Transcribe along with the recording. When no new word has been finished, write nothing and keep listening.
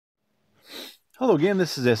Hello again,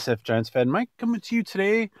 this is SF Giants Fan Mike coming to you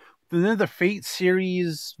today with another Fate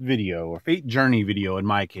series video, or Fate Journey video in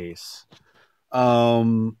my case.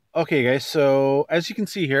 Okay guys, so as you can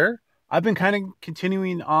see here, I've been kind of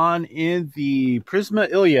continuing on in the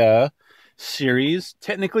Prisma Illya series.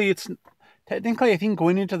 Technically I think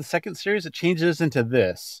going into the second series it changes into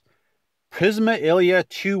this. Prisma Illya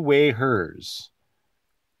Two-Way Hers.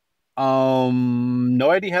 No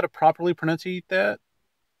idea how to properly pronunciate that.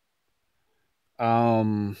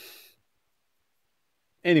 Um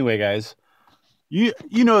Anyway, guys, you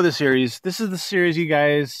know the series. This is the series you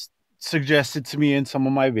guys suggested to me in some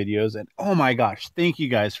of my videos, and oh my gosh, thank you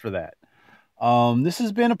guys for that. This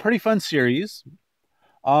has been a pretty fun series.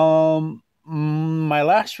 My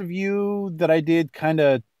last review that I did, kind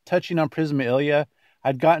of touching on Prisma Illya,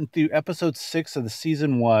 I'd gotten through episode 6 of the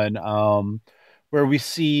season 1, where we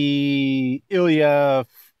see Ilya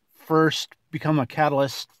first become a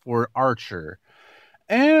catalyst for Archer.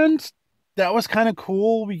 And that was kind of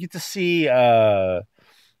cool. We get to see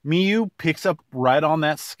Miyu picks up right on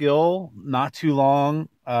that skill not too long,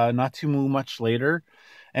 not too much later.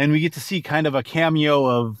 And we get to see kind of a cameo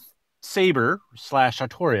of Saber slash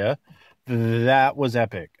Artoria. That was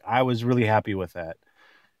epic. I was really happy with that.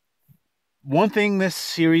 One thing this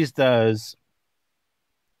series does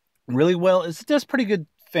really well is it does pretty good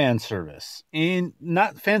fan service. In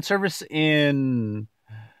not fan service in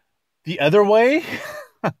the other way.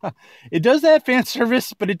 It does that fan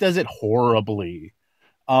service, but it does it horribly.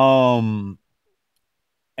 And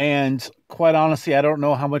quite honestly, I don't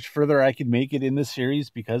know how much further I could make it in this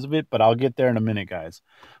series because of it, but I'll get there in a minute, guys.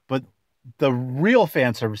 But the real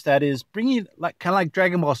fan service, that is bringing like kind of like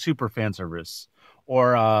Dragon Ball Super fan service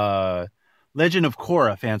or Legend of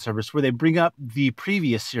Korra fan service, where they bring up the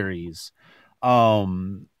previous series,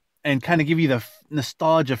 and kind of give you the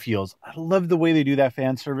nostalgia feels. I love the way they do that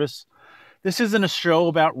fan service. This isn't a show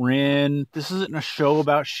about Rin. This isn't a show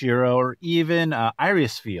about Shiro or even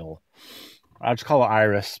Iris feel. I'll just call it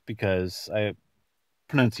Iris because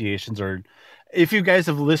pronunciations are. If you guys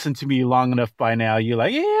have listened to me long enough by now, you're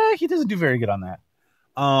like, yeah, he doesn't do very good on that.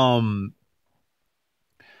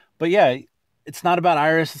 But yeah, it's not about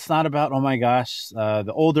Iris. It's not about, oh my gosh,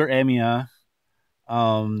 the older Emiya.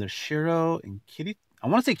 There's Shiro and Kitty. I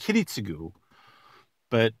want to say Kiritsugu,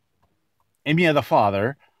 but Emiya the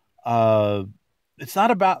father. It's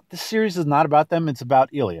not about, this series is not about them. It's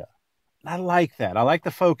about Ilya. I like that. I like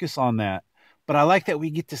the focus on that. But I like that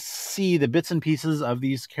we get to see the bits and pieces of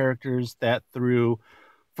these characters that through,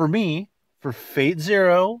 for me, for Fate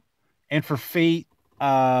Zero and for Fate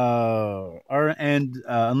Unlimited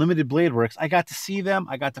Blade Works, I got to see them.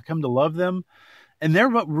 I got to come to love them. And they're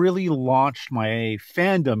what really launched my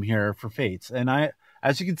fandom here for Fates. And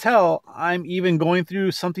as you can tell, I'm even going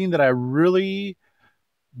through something that I really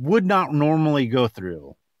would not normally go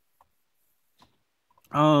through.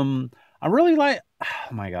 I really like,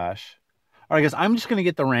 oh my gosh. All right, guys, I'm just going to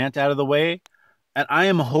get the rant out of the way. And I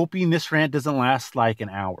am hoping this rant doesn't last like an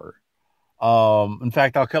hour. In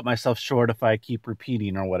fact, I'll cut myself short if I keep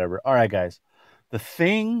repeating or whatever. All right, guys. The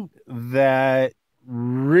thing that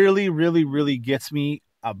really, really, really gets me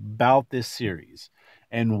about this series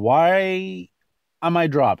and why I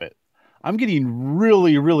might drop it, I'm getting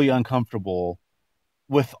really, really uncomfortable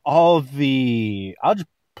with all of the, I'll just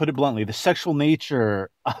put it bluntly, the sexual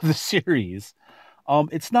nature of the series.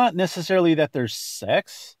 It's not necessarily that there's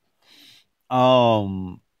sex.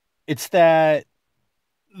 It's that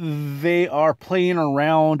they are playing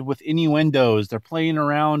around with innuendos. They're playing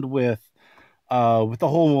around with the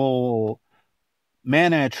whole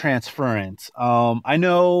mana transference. I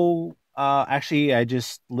know. Actually, I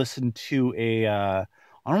just listened to a. I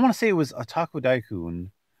don't want to say it was Otaku Daikun.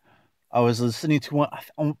 I was listening to one.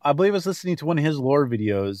 I believe I was listening to one of his lore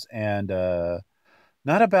videos, and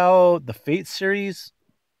not about the Fate series,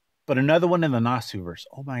 but another one in the Nasuverse.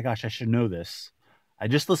 Oh my gosh, I should know this. I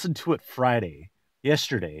just listened to it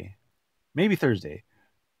yesterday, maybe Thursday.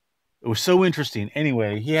 It was so interesting.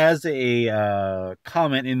 Anyway, he has a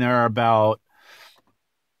comment in there about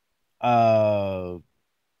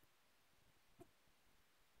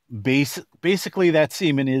basically that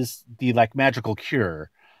semen is the like magical cure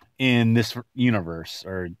in this universe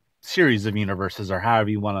or series of universes, or however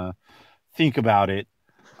you want to think about it.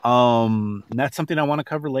 That's something I want to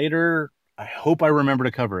cover later. I hope I remember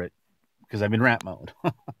to cover it because I'm in rant mode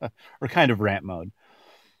or kind of rant mode.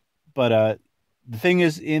 But the thing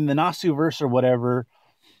is, in the Nasuverse or whatever,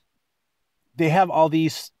 they have all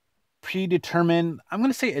these predetermined, I'm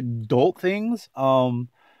going to say adult things. I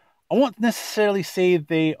won't necessarily say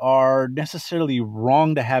they are necessarily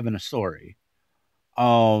wrong to have in a story.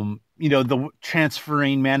 the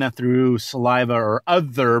transferring mana through saliva or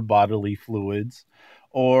other bodily fluids,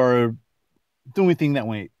 or doing anything that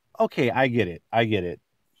way. Okay, I get it. I get it.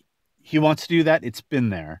 He wants to do that. It's been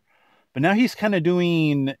there. But now he's kind of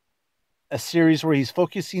doing a series where he's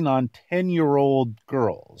focusing on 10-year-old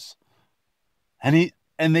girls. And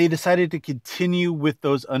they decided to continue with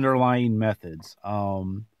those underlying methods.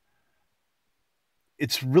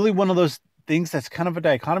 It's really one of those things that's kind of a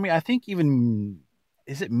dichotomy. I think even,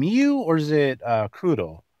 is it Miyu or is it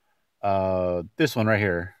Krudo? This one right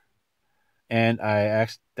here. And I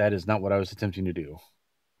asked, that is not what I was attempting to do.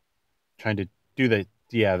 Trying to do that,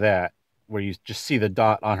 where you just see the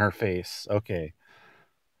dot on her face. Okay.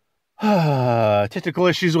 Technical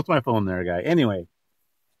issues with my phone there, guy. Anyway,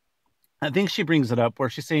 I think she brings it up where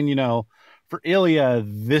she's saying, for Ilya,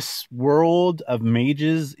 this world of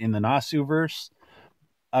mages in the Nasuverse,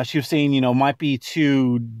 she was saying, might be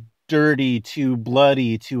too dirty, too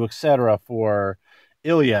bloody, too etc. for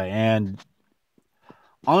Ilya. And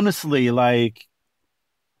honestly, like,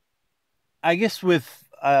 I guess with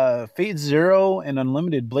Fate Zero and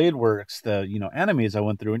Unlimited Blade Works, the animes I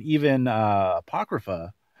went through, and even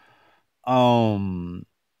Apocrypha,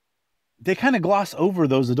 they kind of gloss over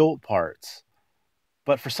those adult parts.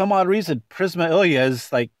 But for some odd reason, Prisma Illya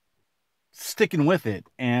is like sticking with it,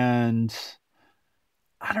 and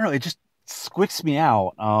I don't know, it just squicks me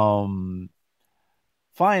out.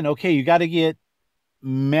 Fine, okay, you got to get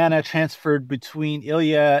mana transferred between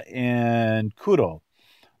Ilya and Kudo,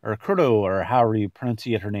 or however you pronounce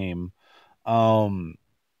her name. Um,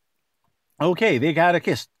 okay, they got a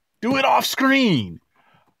kiss. Do it off screen.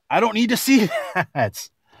 I don't need to see that.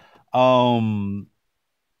 Um,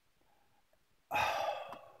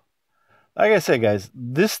 like I said, guys,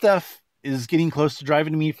 this stuff is getting close to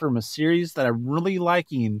driving me from a series that I'm really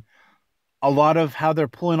liking. A lot of how they're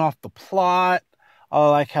pulling off the plot. I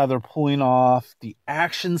like how they're pulling off the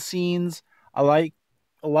action scenes. I like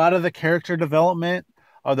a lot of the character development.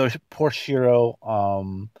 Although poor Shiro,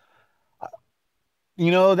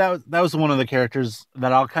 that was one of the characters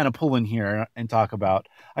that I'll kind of pull in here and talk about.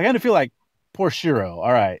 I kind of feel like poor Shiro.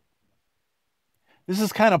 All right, this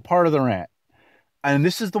is kind of part of the rant, and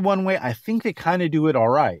this is the one way I think they kind of do it all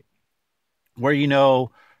right, where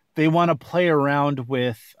they want to play around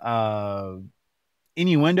with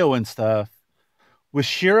innuendo and stuff. With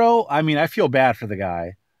Shiro, I mean, I feel bad for the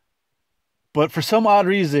guy, but for some odd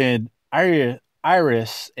reason,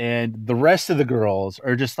 Iris and the rest of the girls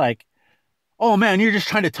are just like, oh man, you're just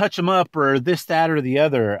trying to touch him up or this, that, or the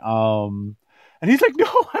other. And he's like, no,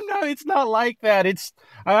 I'm not. It's not like that.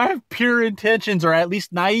 I have pure intentions, or at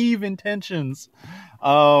least naive intentions.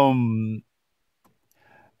 And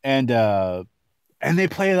they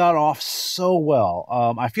play that off so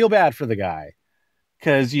well. I feel bad for the guy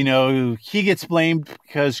because he gets blamed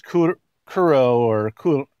because Kuro or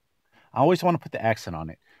Kuro. I always want to put the accent on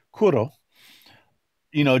it. Kuro,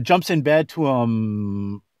 jumps in bed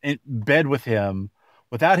with him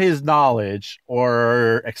without his knowledge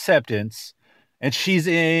or acceptance, and she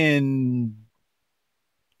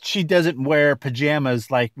doesn't wear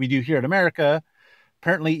pajamas like we do here in America.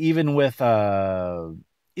 Apparently, even with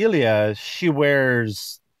Ilya, she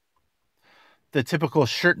wears the typical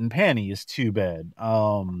shirt and panties to bed.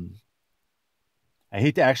 I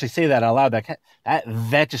hate to actually say that out loud.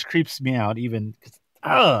 That just creeps me out, even because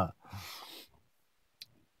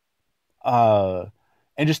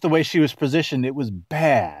and just the way she was positioned, it was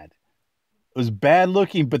bad. It was bad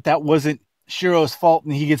looking, but that wasn't Shiro's fault,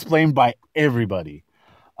 and he gets blamed by everybody.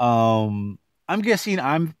 I'm guessing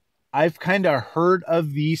I've kind of heard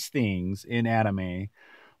of these things in anime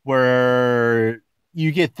where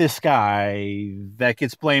you get this guy that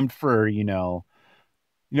gets blamed for, the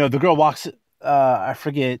girl walks, I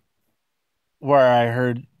forget where I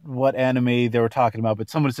heard what anime they were talking about, but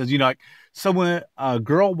someone says, like a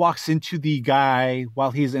girl walks into the guy while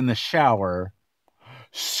he's in the shower,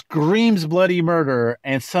 screams bloody murder,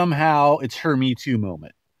 and somehow it's her Me Too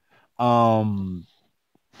moment. Not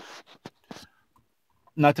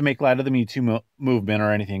to make light of the Me Too movement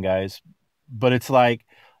or anything, guys, but it's like,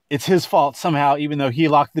 it's his fault somehow, even though he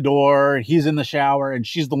locked the door, he's in the shower, and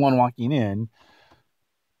she's the one walking in.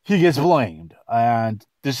 He gets blamed. And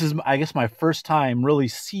this is, I guess, my first time really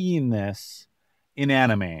seeing this in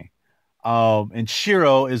anime. And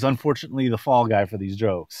Shiro is unfortunately the fall guy for these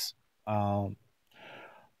jokes. But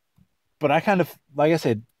I kind of, like I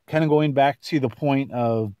said, kind of going back to the point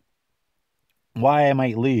of why I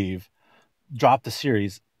might drop the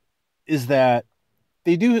series, is that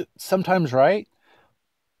they do sometimes right,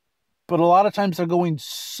 but a lot of times they're going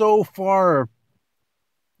so far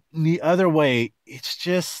the other way, it's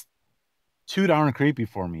just too darn creepy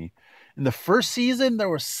for me. In the first season, there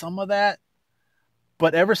was some of that,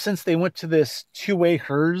 but ever since they went to this two-way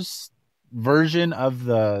hers version of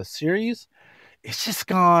the series, it's just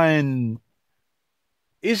gone.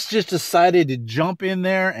 It's just decided to jump in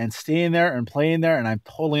there and stay in there and play in there, and I'm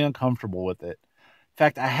totally uncomfortable with it. In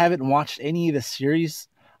fact, I haven't watched any of the series.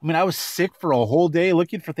 I mean, I was sick for a whole day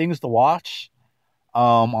looking for things to watch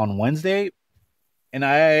on Wednesday, and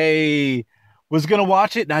I was gonna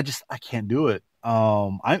watch it, and I can't do it.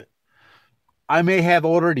 I may have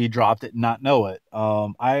already dropped it and not know it.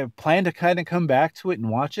 I plan to kind of come back to it and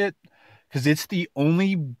watch it because it's the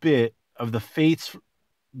only bit of the Fates,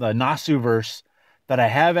 the Nasuverse that I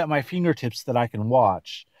have at my fingertips that I can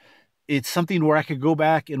watch. It's something where I could go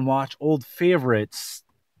back and watch old favorites,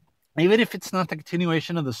 even if it's not the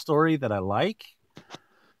continuation of the story that I like.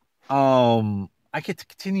 I get to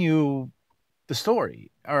continue the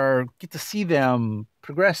story or get to see them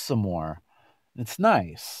progress some more. It's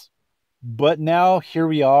nice. But now here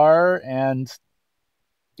we are, and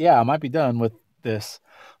yeah, I might be done with this,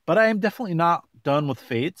 but I am definitely not done with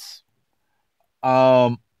Fates.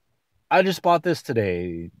 Um, I just bought this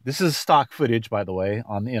today. This is stock footage, by the way,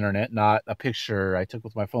 on the internet, not a picture I took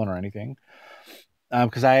with my phone or anything,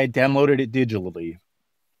 because I downloaded it digitally.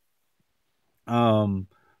 Um,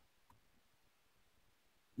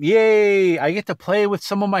 Yay! I get to play with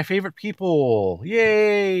some of my favorite people.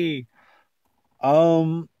 Yay!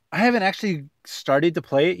 I haven't actually started to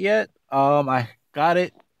play it yet. I got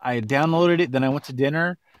it, I downloaded it, then I went to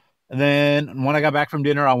dinner, and then when I got back from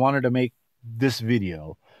dinner, I wanted to make this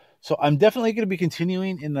video. So I'm definitely going to be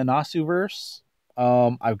continuing in the Nasuverse.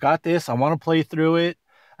 I've got this. I want to play through it.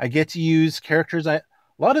 I get to use characters. A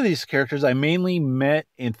lot of these characters I mainly met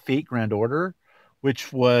in Fate Grand Order,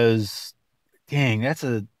 which was, dang, that's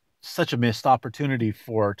a such a missed opportunity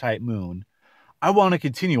for Type Moon. I want to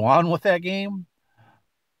continue on with that game,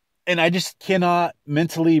 and I just cannot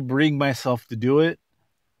mentally bring myself to do it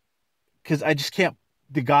because I just can't.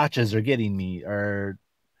 The gotchas are getting me, or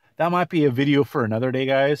that might be a video for another day,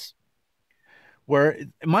 guys. Where it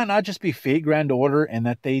might not just be Fate Grand Order and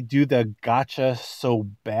that they do the gotcha so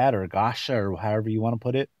bad, or gotcha, or however you want to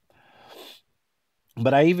put it.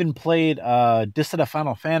 But I even played Dissident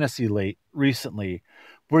Final Fantasy late recently,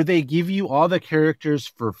 where they give you all the characters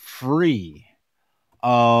for free.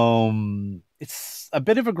 It's a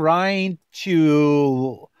bit of a grind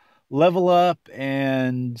to level up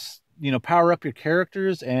and power up your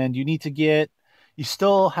characters, and you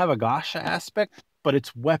still have a Gasha aspect, but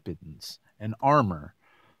it's weapons and armor,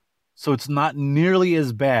 so it's not nearly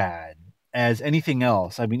as bad as anything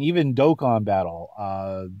else. I mean, even Dokkan Battle,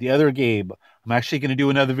 the other game, I'm actually going to do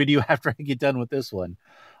another video after I get done with this one.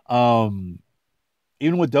 Um,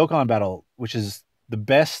 Even with Dokkan Battle, which is the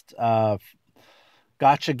best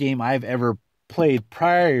gotcha game I've ever played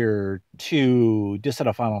prior to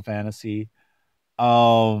Dissident Final Fantasy,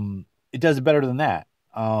 it does better than that.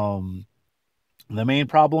 The main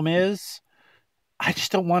problem is I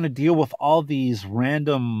just don't want to deal with all these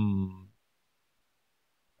random.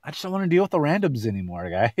 I just don't want to deal with the randoms anymore,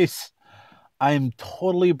 guys. I'm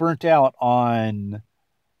totally burnt out on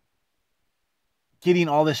getting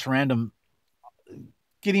all this random,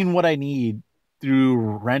 getting what I need through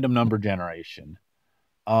random number generation.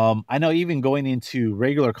 I know even going into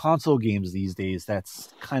regular console games these days,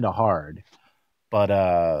 that's kind of hard.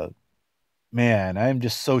 But man, I'm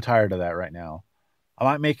just so tired of that right now. I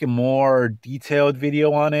might make a more detailed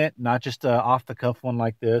video on it, not just a off the cuff one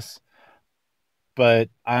like this. But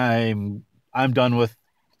I'm done with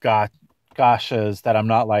gashas that I'm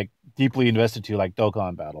not like deeply invested to, like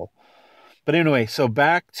Dokkan Battle. But anyway, so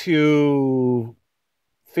back to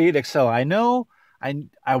Fate Extella. I know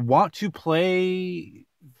I want to play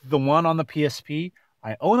the one on the PSP.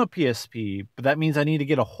 I own a PSP, but that means I need to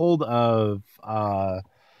get a hold of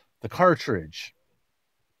the cartridge.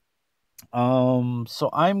 So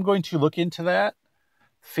I'm going to look into that.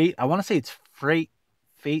 Fate, I want to say it's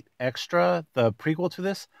Fate Extra, the prequel to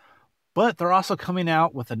this, but they're also coming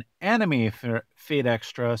out with an anime Fate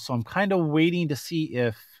Extra, so I'm kind of waiting to see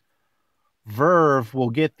if Verve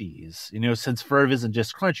will get these. Since Verve isn't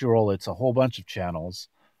just Crunchyroll, it's a whole bunch of channels.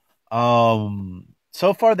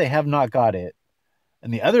 So far they have not got it.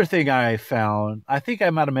 And the other thing I found, I think I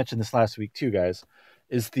might have mentioned this last week too, guys,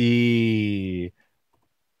 is the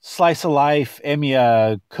Slice of Life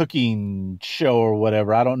Emiya cooking show or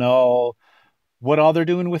whatever. I don't know what all they're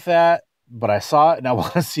doing with that, but I saw it and I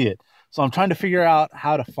want to see it. So I'm trying to figure out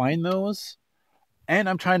how to find those. And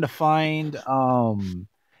I'm trying to find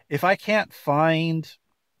if I can't find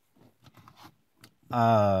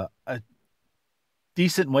a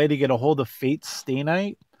decent way to get a hold of Fate's Stay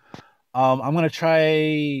Night, I'm gonna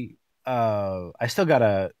try I still got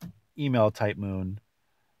a email type moon.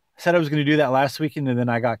 I said I was going to do that last weekend, and then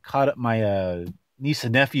I got caught up. My niece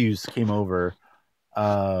and nephews came over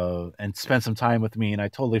and spent some time with me, and I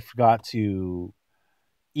totally forgot to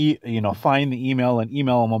find the email and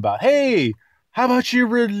email them about, hey, how about you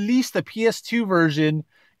release the PS2 version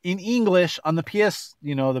in English on the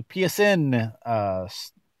the PSN, on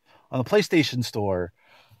the PlayStation Store,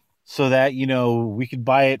 so that we could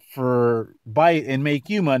buy it and make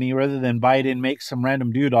you money rather than buy it and make some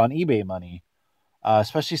random dude on eBay money.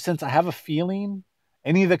 Especially since I have a feeling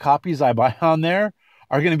any of the copies I buy on there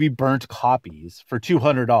are going to be burnt copies for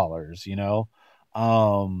 $200.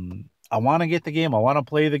 I want to get the game. I want to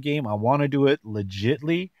play the game. I want to do it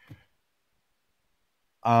legitly.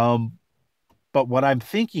 Um, but what I'm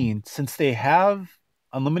thinking, since they have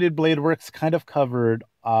Unlimited Blade Works kind of covered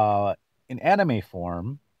in anime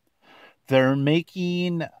form, they're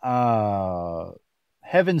making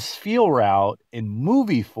Heaven's Feel route in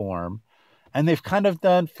movie form, and they've kind of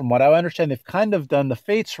done, from what I understand, they've kind of done the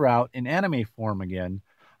Fates route in anime form again.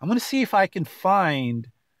 I'm going to see if I can find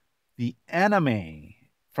the anime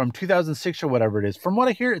from 2006 or whatever it is. From what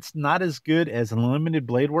I hear, it's not as good as Unlimited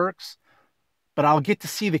Blade Works, but I'll get to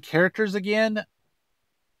see the characters again,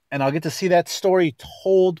 and I'll get to see that story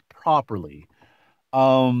told properly.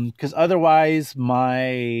 Because otherwise,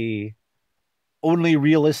 my only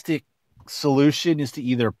realistic solution is to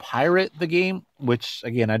either pirate the game, which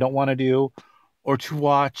again I don't want to do, or to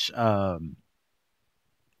watch how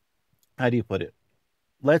do you put it?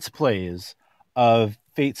 Let's plays of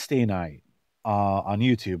Fate Stay Night on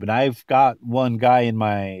YouTube. And I've got one guy in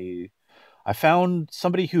my I found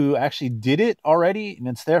somebody who actually did it already, and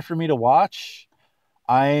it's there for me to watch.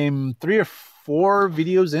 I'm 3 or 4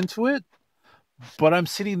 videos into it, but I'm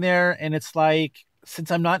sitting there and it's like,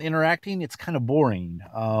 since I'm not interacting, it's kind of boring.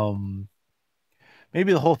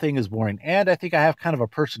 Maybe the whole thing is boring. And I think I have kind of a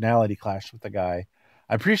personality clash with the guy.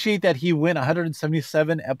 I appreciate that he went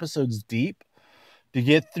 177 episodes deep to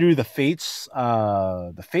get through the Fates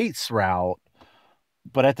route,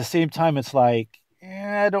 but at the same time, it's like,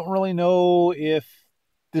 I don't really know if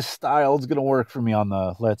this style is gonna work for me on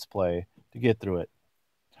the Let's Play to get through it.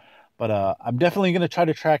 But I'm definitely gonna try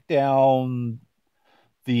to track down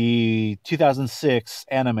the 2006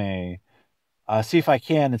 anime, see if I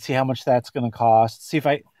can, and see how much that's gonna cost. See if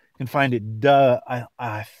I can find it.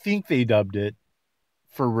 I think they dubbed it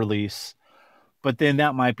for release, but then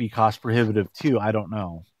that might be cost prohibitive too. I don't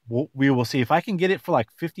know. We will see. If I can get it for like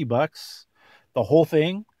 $50, the whole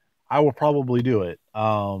thing, I will probably do it.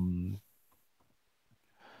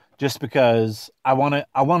 Just because I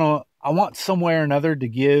want somewhere or another to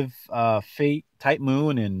give Fate, Type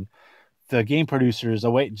Moon, and the game producers a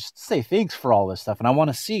way just to say thanks for all this stuff, and I want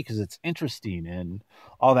to see because it's interesting and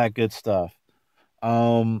all that good stuff.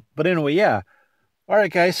 But anyway, yeah. All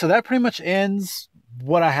right, guys. So that pretty much ends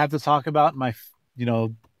what I have to talk about in my,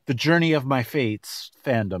 the journey of my Fates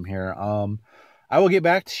fandom here. I will get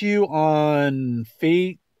back to you on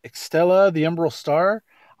Fate, Extella, the Umbral Star.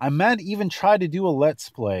 I might even try to do a Let's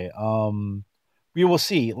Play. We will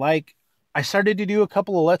see. Like, I started to do a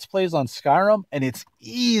couple of Let's Plays on Skyrim, and it's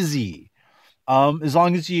easy. As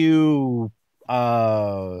long as you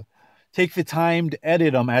take the time to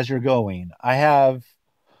edit them as you're going. I have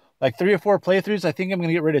like 3 or 4 playthroughs. I think I'm going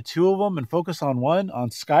to get rid of 2 of them and focus on one on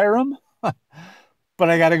Skyrim. But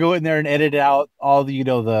I got to go in there and edit out all the,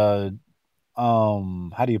 the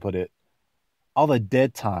how do you put it? All the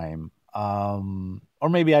dead time. Or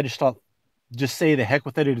maybe I just thought, just say the heck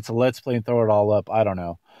with it. It's a Let's Play and throw it all up. I don't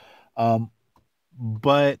know.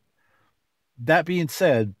 But that being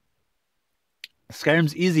said,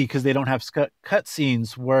 Skyrim's easy because they don't have cut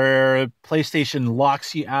scenes where PlayStation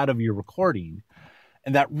locks you out of your recording.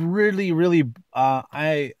 And that really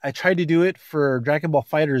I tried to do it for Dragon Ball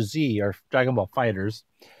Fighter Z or Dragon Ball Fighters,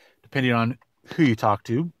 depending on who you talk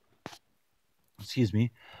to. Excuse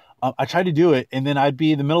me. I tried to do it, and then I'd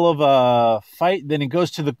be in the middle of a fight. Then it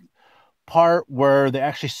goes to the part where they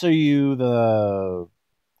actually show you the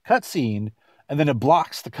cutscene, and then it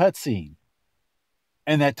blocks the cutscene,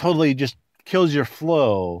 and that totally just kills your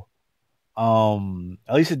flow.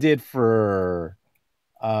 At least it did for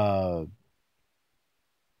Dragon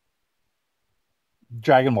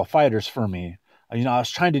Ball Fighters for me. I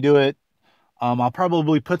was trying to do it. I'll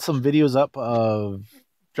probably put some videos up of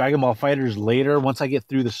Dragon Ball Fighters later once I get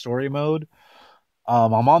through the story mode.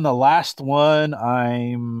 I'm on the last one.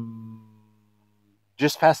 I'm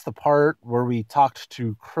just past the part where we talked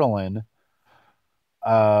to Krillin.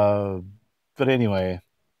 But anyway,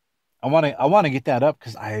 I want to get that up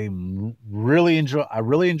because I really enjoy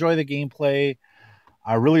the gameplay.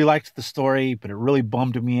 I really liked the story, but it really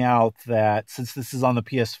bummed me out that since this is on the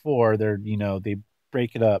PS4, they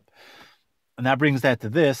break it up. And that brings that to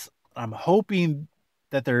this. I'm hoping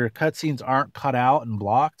that their cutscenes aren't cut out and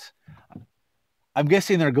blocked. I'm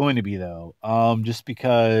guessing they're going to be though, just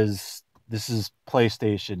because this is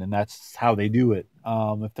PlayStation and that's how they do it.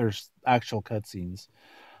 If there's actual cutscenes,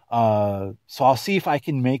 so I'll see if I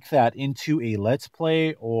can make that into a let's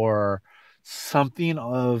play or something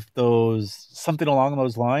along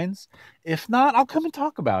those lines. If not, I'll come and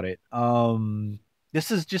talk about it. This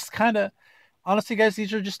is just kind of honestly, guys.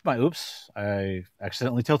 These are just my oops. I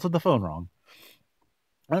accidentally tilted the phone wrong.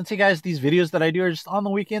 Honestly, guys, these videos that I do are just on the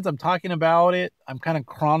weekends. I'm talking about it. I'm kind of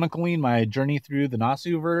chronicling my journey through the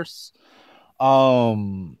Nasuverse,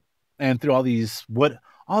 um, and through all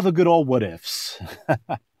the good old what ifs.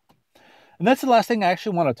 And that's the last thing I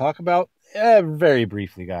actually want to talk about, very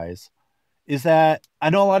briefly, guys. Is that I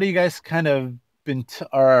know a lot of you guys kind of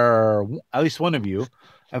or at least one of you,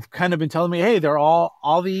 have kind of been telling me, hey, they're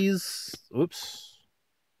all these. Oops,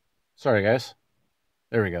 sorry, guys.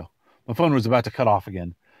 There we go. My phone was about to cut off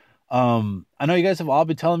again. I know you guys have all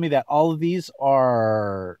been telling me that all these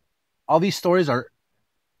stories are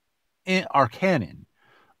canon.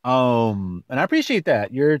 And I appreciate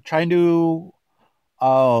that. You're trying to,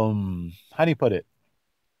 how do you put it?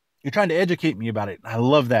 You're trying to educate me about it. I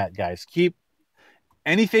love that, guys. Keep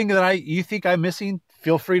anything that you think I'm missing,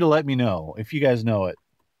 feel free to let me know if you guys know it.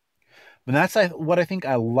 But that's what I think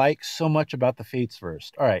I like so much about the Fates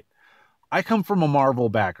verse. All right. I come from a Marvel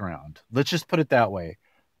background. Let's just put it that way.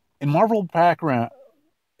 In Marvel,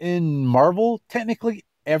 technically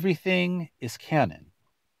everything is canon.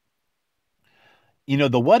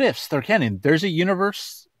 The what ifs, they're canon. There's a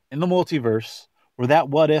universe in the multiverse where that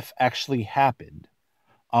what if actually happened.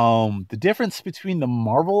 The difference between the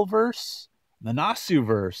Marvel verse and the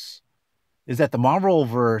Nasuverse is that the Marvel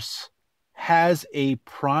verse has a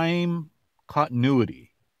prime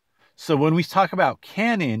continuity. So when we talk about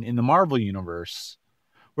canon in the Marvel universe,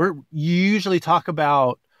 you usually talk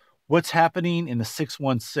about what's happening in the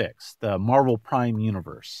 616, the Marvel Prime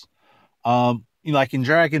universe. Like in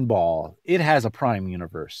Dragon Ball, it has a Prime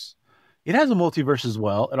universe. It has a multiverse as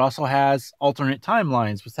well. It also has alternate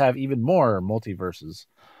timelines, which have even more multiverses.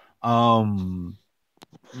 I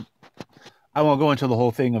won't go into the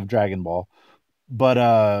whole thing of Dragon Ball,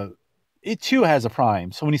 but it too has a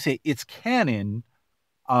Prime. So when you say it's canon,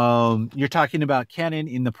 you're talking about canon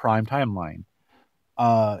in the Prime timeline.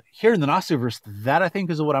 Here in the Nasuverse, that I think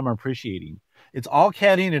is what I'm appreciating. It's all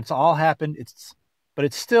canon, it's all happened, but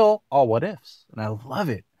it's still all what ifs, and I love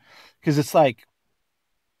it because it's like,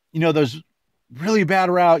 those really bad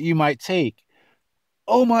route you might take.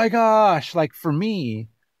 Oh my gosh! Like for me,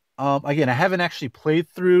 again, I haven't actually played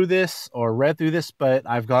through this or read through this, but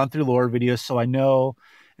I've gone through lore videos, so I know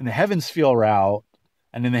in the Heavens Feel route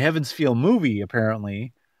and in the Heavens Feel movie,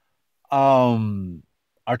 apparently,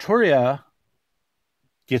 Arturia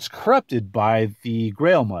gets corrupted by the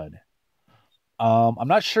Grail Mud. I'm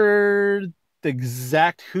not sure the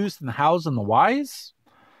exact who's and the hows and the whys.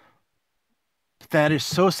 But that is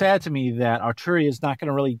so sad to me that Arturia is not going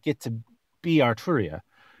to really get to be Arturia.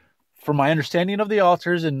 From my understanding of the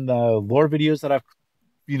altars and the lore videos that I've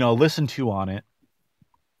listened to on it,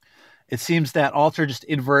 it seems that altar just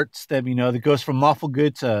inverts them. That goes from lawful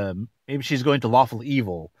good to maybe she's going to lawful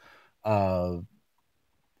evil. So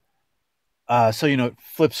it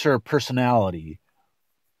flips her personality.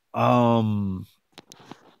 Although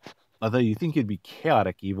you think it'd be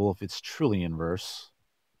chaotic evil if it's truly inverse.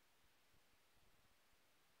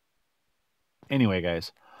 Anyway,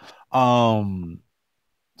 guys. So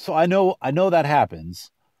I know that happens.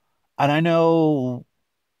 And I know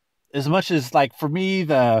as much as like for me,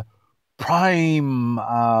 the prime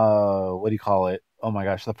what do you call it? Oh my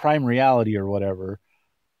gosh, the prime reality or whatever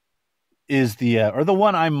is or the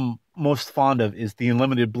one I'm most fond of is the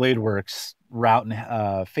Unlimited Blade Works route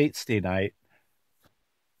and Fate Stay Night.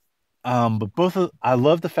 But I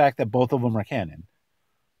love the fact that both of them are canon.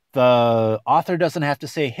 The author doesn't have to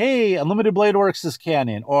say, hey, Unlimited Blade Works is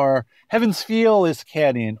canon, or Heaven's Feel is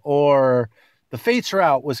canon, or the Fates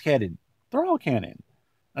route was canon. They're all canon.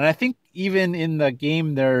 And I think even in the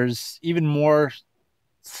game, there's even more,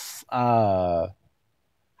 how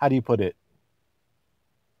do you put it?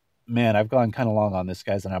 Man, I've gone kind of long on this,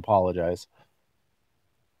 guys, and I apologize.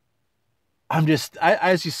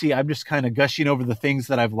 As you see, I'm just kind of gushing over the things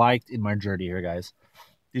that I've liked in my journey here, guys.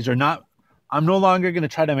 I'm no longer going to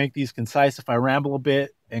try to make these concise. If I ramble a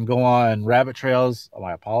bit and go on rabbit trails,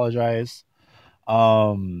 I apologize.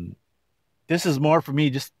 This is more for me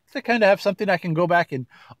just to kind of have something I can go back and,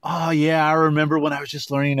 oh yeah, I remember when I was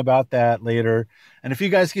just learning about that later. And if you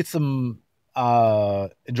guys get some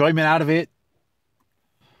enjoyment out of it,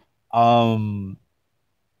 um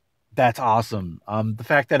that's awesome. The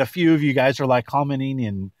fact that a few of you guys are like commenting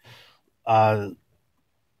and uh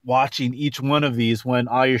watching each one of these when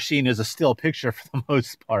all you're seeing is a still picture for the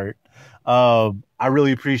most part. I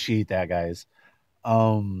really appreciate that, guys.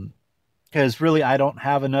 Because really, I don't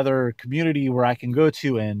have another community where I can go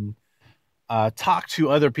to and talk to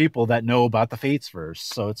other people that know about the Fates verse.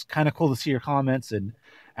 So it's kind of cool to see your comments. And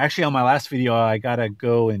actually, on my last video, I gotta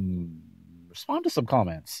go and respond to some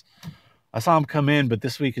comments. I saw them come in, but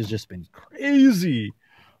this week has just been crazy.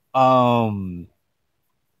 Um,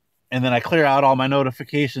 and then I clear out all my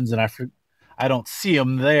notifications, and I don't see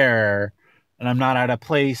them there, and I'm not at a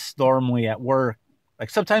place normally at work. Like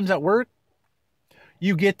sometimes at work,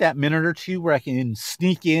 you get that minute or two where I can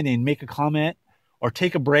sneak in and make a comment or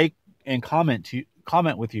take a break and comment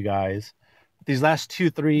with you guys. These last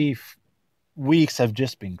 2-3 weeks have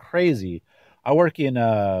just been crazy. I work in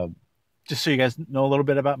just so you guys know a little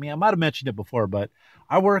bit about me. I might have mentioned it before, but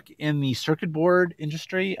I work in the circuit board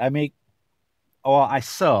industry. I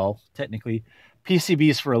sell technically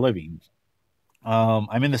PCBs for a living.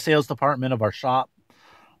 I'm in the sales department of our shop,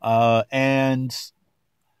 and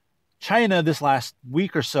China this last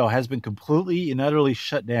week or so has been completely and utterly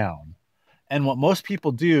shut down. And what most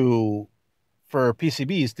people do for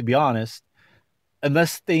PCBs, to be honest,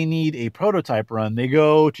 unless they need a prototype run, they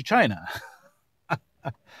go to China.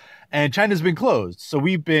 And China's been closed. So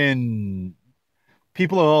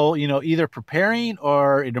people are, either preparing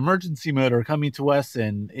or in emergency mode or coming to us,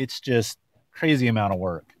 and it's just crazy amount of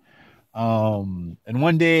work. And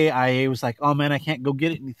one day I was like, oh man, I can't go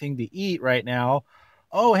get anything to eat right now.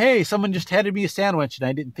 Oh, hey, someone just handed me a sandwich, and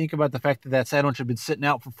I didn't think about the fact that sandwich had been sitting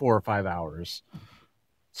out for 4 or 5 hours.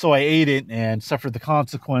 So I ate it and suffered the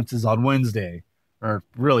consequences on Wednesday, or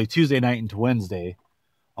really Tuesday night into Wednesday,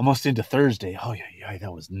 almost into Thursday. Oh yeah,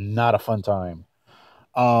 that was not a fun time.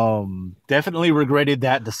 Definitely regretted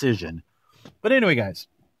that decision. But anyway, guys.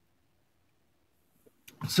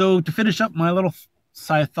 So to finish up my little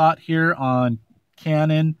side thought here on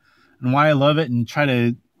canon and why I love it, and try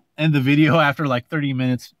to end the video after like 30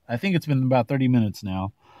 minutes. I think it's been about 30 minutes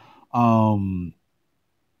now.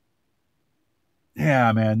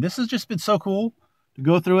 Yeah, man, this has just been so cool to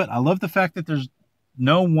go through it. I love the fact that there's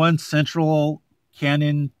no one central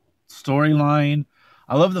canon storyline.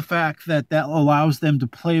 I love the fact that allows them to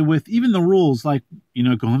play with even the rules, like,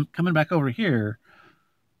 coming back over here.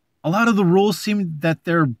 A lot of the rules seem that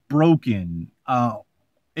they're broken.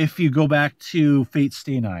 If you go back to Fate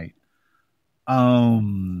Stay Night.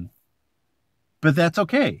 But that's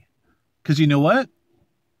okay. Because you know what?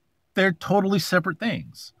 They're totally separate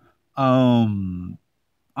things. Honestly,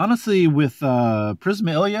 with Prisma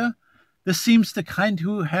Illya, this seems to kind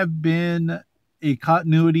of have been a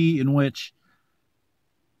continuity in which,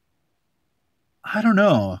 I don't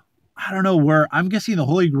know where, I'm guessing the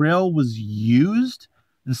Holy Grail was used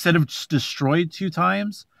instead of just destroyed 2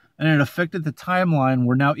 times, and it affected the timeline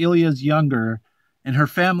where now Illya's younger and her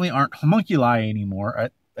family aren't homunculi anymore.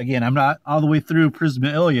 Again, I'm not all the way through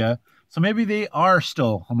Prisma Illya, so maybe they are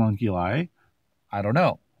still homunculi. I don't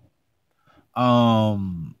know.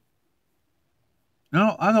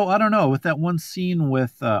 No, I don't know. With that one scene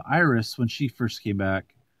with Iris when she first came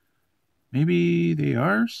back, maybe they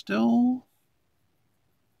are still.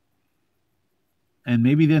 And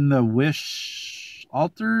maybe then the wish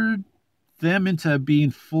altered them into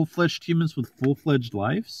being full-fledged humans with full-fledged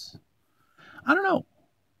lives. I don't know.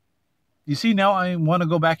 You see, now I want to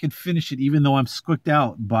go back and finish it, even though I'm squicked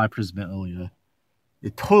out by Prisma Illya.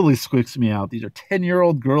 It totally squicks me out. These are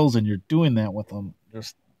 10-year-old girls, and you're doing that with them.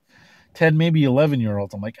 There's 10, maybe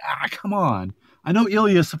 11-year-olds. I'm like, come on. I know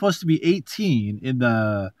Illya is supposed to be 18 in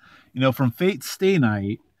the, from Fate Stay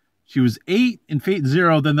Night. She was 8 in Fate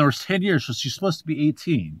Zero, then there was 10 years, so she's supposed to be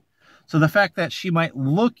 18. So the fact that she might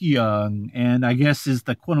look young, and I guess is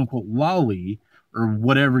the quote-unquote lolly, or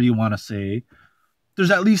whatever you want to say,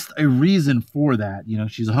 there's at least a reason for that.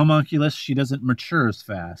 She's a homunculus. She doesn't mature as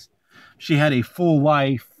fast. She had a full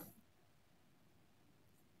life.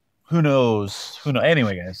 Who knows?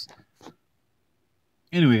 Anyways,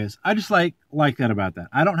 I just like that about that.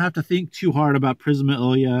 I don't have to think too hard about Prisma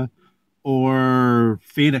Illya or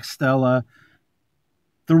Fate Extella.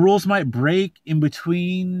 The rules might break in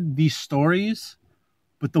between these stories,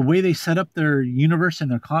 but the way they set up their universe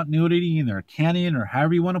and their continuity and their canon, or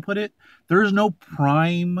however you want to put it, there's no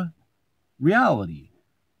prime reality.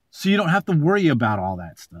 So you don't have to worry about all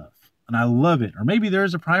that stuff. And I love it. Or maybe there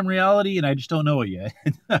is a prime reality and I just don't know it yet.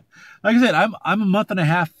 Like I said, I'm a month and a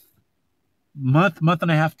half month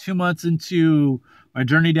and a half, 2 months into my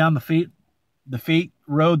journey down the fate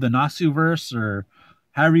road, the Nasuverse, or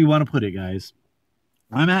however you want to put it, guys.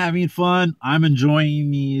 I'm having fun. I'm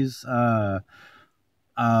enjoying these uh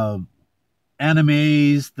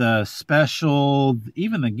animes, the special,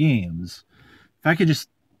 even the games. If I could just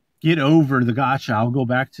get over the gotcha, I'll go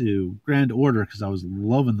back to Grand Order because I was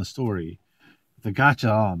loving the story. The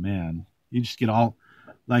gotcha, oh man, you just get all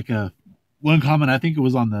like a one comment. I think it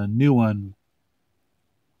was on the new one.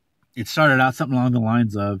 It started out something along the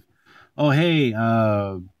lines of, "Oh hey,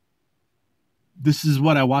 this is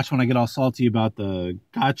what I watch when I get all salty about the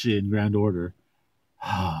gotcha in Grand Order.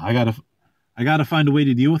 I gotta find a way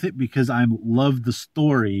to deal with it because I love the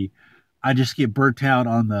story. I just get burnt out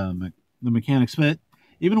on the mechanics. But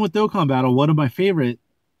even with Dokkan Battle, one of my favorite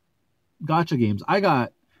gotcha games, I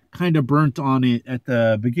got kind of burnt on it at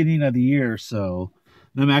the beginning of the year. So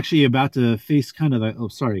I'm actually about to face kind of the. Oh,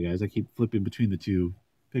 sorry guys, I keep flipping between the two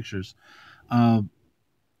pictures. Um,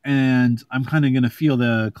 and I'm kind of gonna feel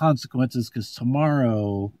the consequences because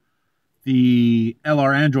tomorrow the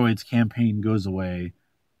LR Androids campaign goes away,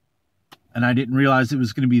 and I didn't realize it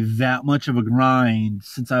was going to be that much of a grind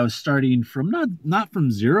since I was starting from not from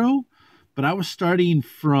zero, but I was starting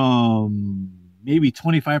from maybe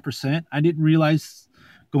 25%. I didn't realize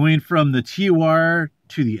going from the TUR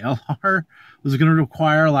to the LR was going to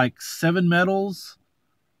require like 7 medals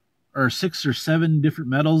or 6 or 7 different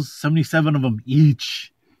medals, 77 of them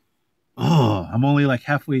each. Oh, I'm only like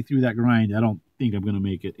halfway through that grind. I don't think I'm going to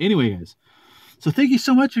make it. Anyway, guys, so thank you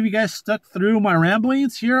so much if you guys stuck through my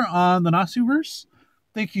ramblings here on the Nasuverse.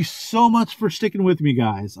 Thank you so much for sticking with me,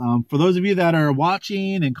 guys. For those of you that are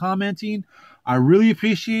watching and commenting, I really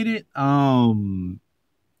appreciate it. And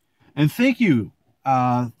thank you.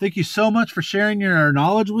 Thank you so much for sharing your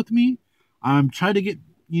knowledge with me. I'm trying to get,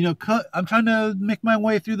 I'm trying to make my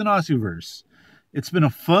way through the Nasuverse. It's been a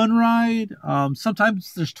fun ride.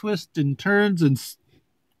 Sometimes there's twists and turns and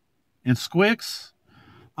squicks.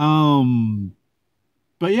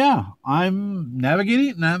 But yeah, I'm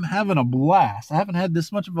navigating and I'm having a blast. I haven't had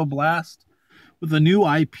this much of a blast with a new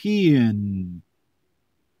IP in,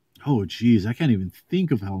 oh geez, I can't even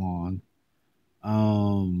think of how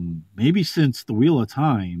long. Maybe since the Wheel of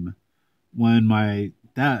Time, when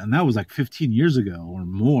that was like 15 years ago or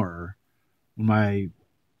more. When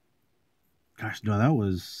gosh, no, that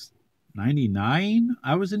was 99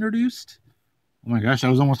 I was introduced. Oh my gosh,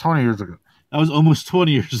 that was almost 20 years ago. That was almost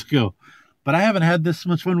 20 years ago. But I haven't had this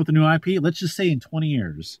much fun with the new IP. Let's just say in 20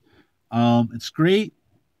 years. It's great.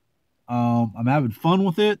 I'm having fun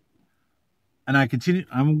with it. And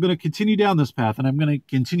I'm going to continue down this path, and I'm going to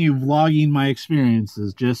continue vlogging my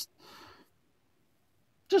experiences just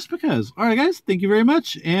because. All right, guys, thank you very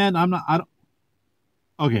much. And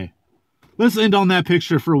okay. Let's end on that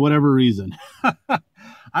picture for whatever reason.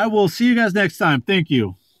 I will see you guys next time. Thank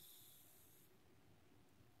you.